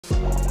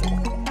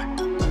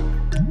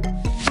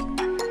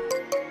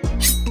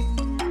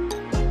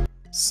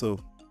So,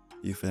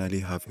 you finally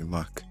have a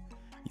Mac.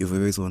 You've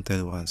always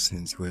wanted one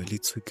since you were a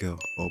little girl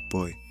or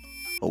boy,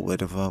 or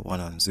whatever 1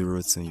 and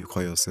 0 thing you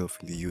call yourself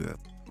in the US.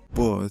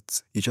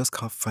 But you just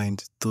can't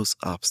find those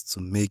apps to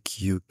make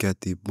you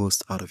get the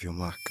most out of your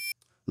Mac.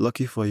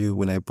 Lucky for you,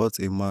 when I bought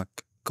a Mac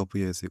a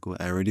couple years ago,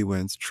 I already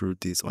went through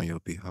this on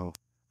your behalf.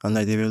 And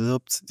I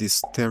developed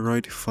this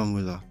steroid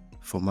formula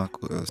for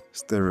macOS.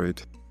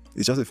 Steroid.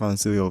 It's just a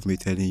fancy way of me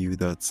telling you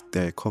that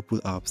there are a couple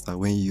apps that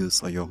when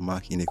used on your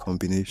Mac in a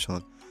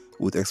combination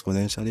would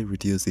exponentially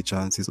reduce the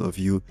chances of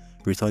you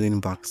returning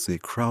back to a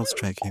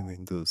crowd-striking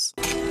Windows.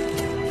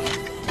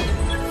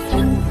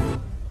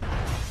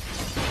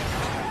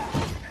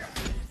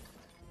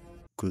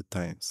 Good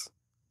times.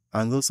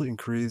 And also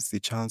increase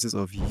the chances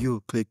of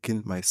you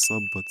clicking my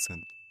sub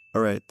button.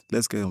 Alright,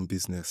 let's get on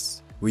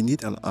business. We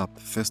need an app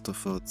first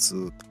of all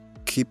to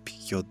keep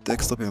your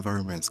desktop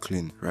environments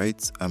clean,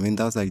 right? I mean,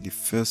 that's like the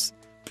first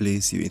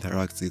place you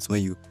interact with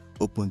when you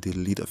open the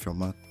lid of your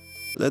Mac.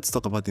 Let's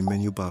talk about the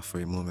menu bar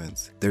for a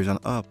moment. There is an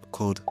app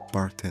called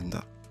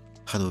Bartender.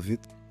 Heard of it?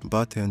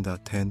 Bartender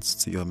tends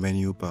to your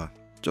menu bar,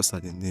 just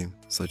as the name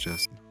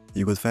suggests.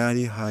 You could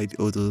finally hide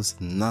all those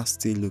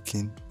nasty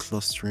looking,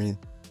 clustering,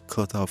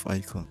 clutter of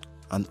icons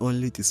and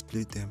only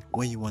display them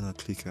when you want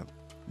to click them.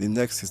 The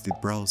next is the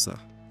browser.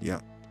 Yeah,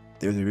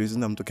 there's a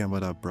reason I'm talking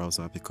about that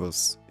browser,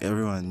 because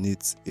everyone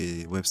needs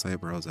a website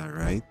browser,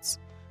 right?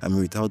 I mean,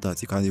 without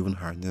that, you can't even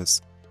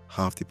harness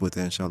half the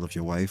potential of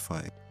your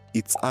Wi-Fi.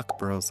 It's Arc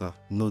browser,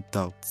 no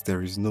doubt.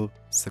 There is no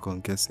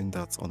second guessing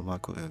that on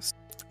macOS.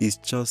 It's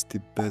just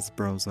the best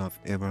browser I've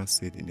ever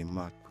seen in a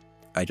Mac.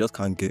 I just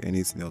can't get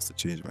anything else to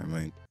change my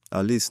mind.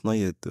 At least not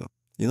yet though.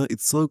 You know,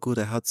 it's so good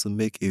I had to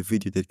make a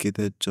video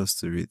dedicated just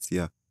to it.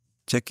 Yeah,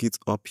 check it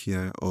up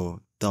here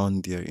or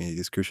down there in the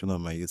description of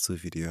my YouTube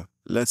video.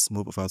 Let's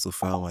move over to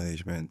file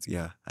management.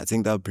 Yeah, I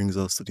think that brings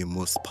us to the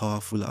most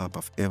powerful app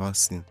I've ever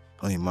seen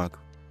on a Mac.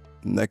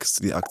 Next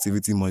to the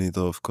activity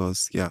monitor, of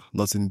course. Yeah,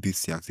 nothing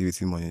beats the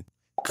activity monitor.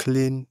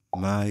 Clean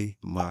My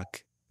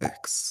Mac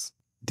X.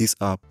 This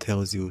app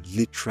tells you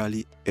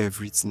literally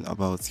everything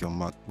about your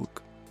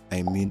MacBook.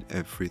 I mean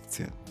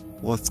everything.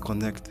 What's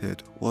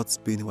connected, what's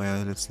being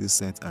wirelessly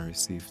sent and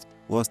received,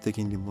 what's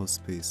taking the most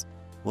space,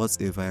 what's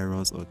a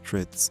virus or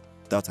threat.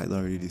 That I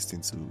don't really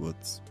listen to,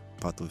 but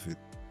part of it.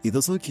 It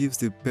also gives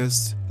the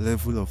best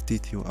level of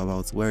detail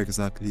about where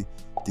exactly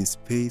the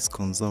space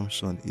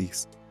consumption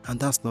is. And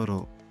that's not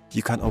all.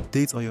 You can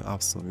update all your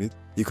apps from it.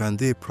 You can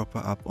do a proper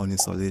app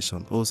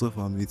uninstallation also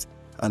from it.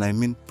 And I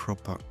mean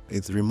proper.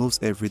 It removes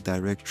every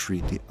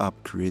directory the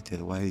app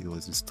created while it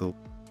was installed.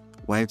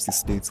 Wipes the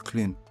slate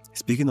clean.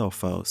 Speaking of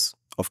files,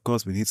 of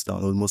course we need to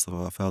download most of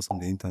our files from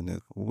the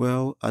internet.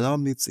 Well, allow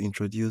me to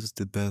introduce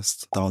the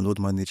best download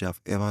manager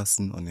I've ever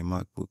seen on a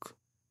MacBook.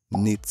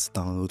 Neat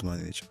Download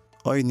Manager.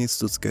 All you need to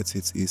do to get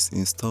it is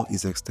install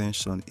its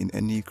extension in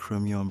any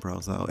Chromium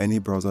browser or any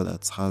browser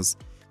that has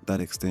that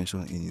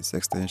extension in its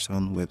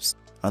extension website,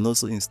 and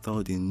also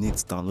install the Neat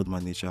Download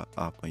Manager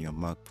app on your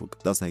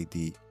MacBook. That's like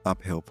the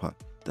app helper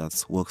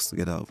that works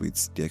together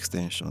with the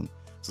extension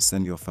to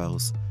send your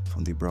files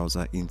from the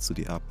browser into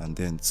the app and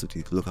then to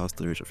the local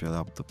storage of your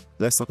laptop.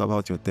 Let's talk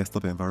about your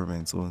desktop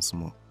environment once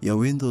more. Your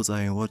windows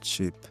are in what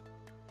shape?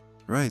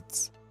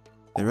 Right,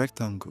 a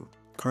rectangle.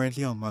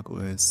 Currently on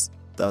macOS,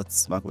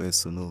 that's macOS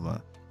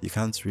Sonoma, you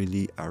can't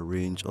really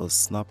arrange or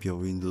snap your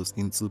windows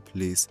into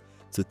place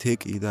to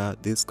take either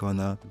this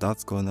corner,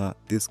 that corner,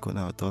 this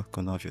corner, or that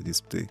corner of your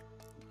display.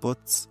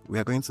 But we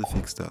are going to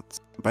fix that.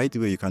 By the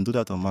way, you can do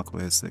that on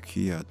macOS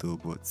here though,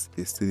 but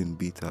it's still in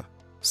beta,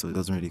 so it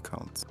doesn't really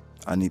count.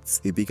 And it's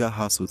a bigger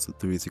hassle to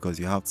do it because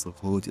you have to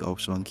hold the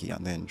option key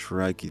and then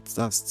drag it.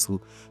 That's too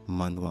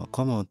manual.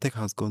 Come on, tech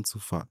has gone too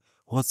far.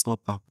 What's up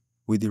app?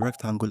 With the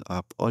rectangle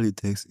app, all it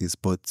takes is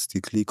but the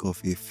click of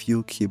a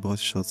few keyboard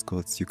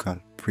shortcuts. You can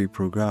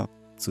pre-program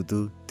to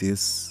do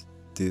this,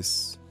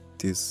 this,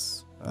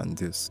 this, and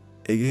this.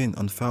 Again,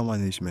 on file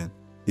management,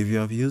 if you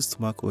have used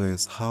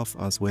macOS half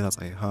as well as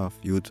I have,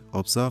 you'd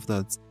observe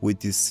that with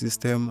the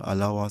system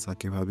allowance and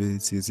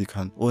capabilities, you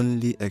can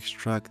only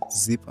extract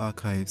zip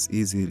archives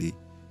easily.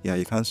 Yeah,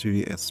 you can't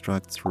really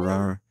extract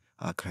RAR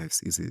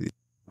archives easily.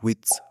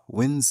 With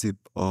WinZip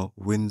or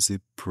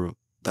WinZip Pro,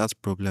 that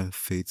problem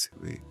fades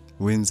away.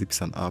 WinZip is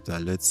an app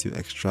that lets you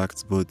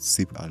extract both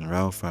zip and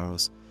RAR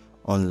files,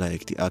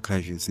 unlike the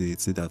archive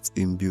utility that's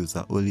inbuilt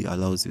that only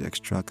allows you to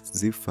extract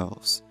zip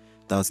files.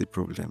 That's the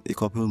problem. A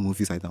couple of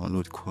movies I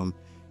download come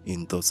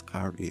in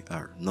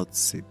 .rar, not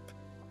zip.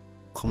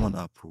 Come on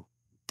Apple,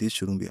 this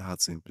shouldn't be hard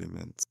to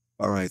implement.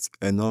 Alright,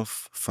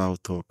 enough file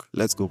talk,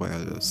 let's go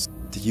wireless.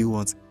 Do you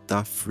want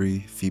that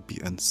free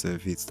VPN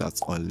service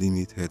that's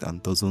unlimited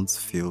and doesn't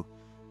fail?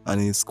 And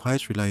it's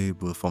quite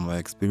reliable from my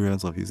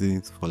experience of using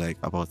it for like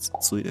about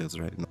 2 years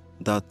right now.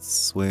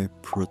 That's where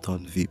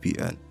Proton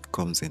VPN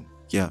comes in.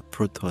 Yeah,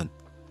 Proton,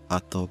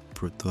 Atom,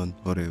 Proton,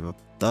 whatever.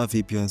 That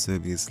VPN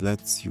service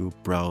lets you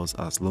browse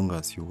as long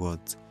as you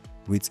want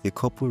with a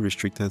couple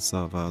restricted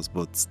servers,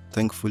 but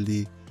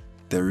thankfully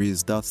there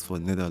is that for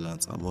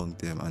Netherlands among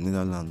them, and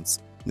Netherlands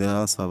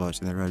server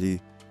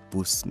generally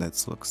boosts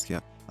networks,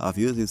 yeah. I've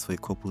used this for a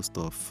couple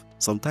stuff.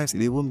 Sometimes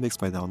it even makes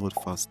my download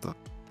faster.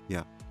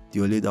 Yeah,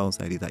 the only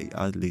downside is that it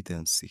adds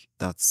latency.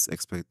 That's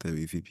expected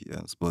with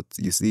VPNs, but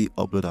you see,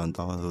 upload and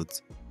download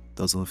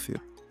doesn't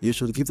fail. You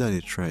should give that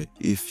a try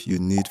if you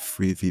need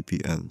free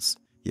VPNs.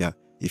 Yeah,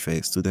 if you're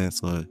a student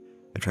or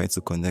you're trying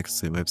to connect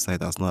to a website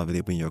that's not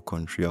available in your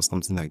country or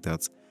something like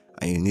that,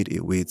 and you need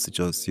a way to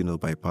just,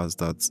 bypass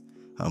that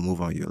and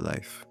move on your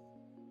life.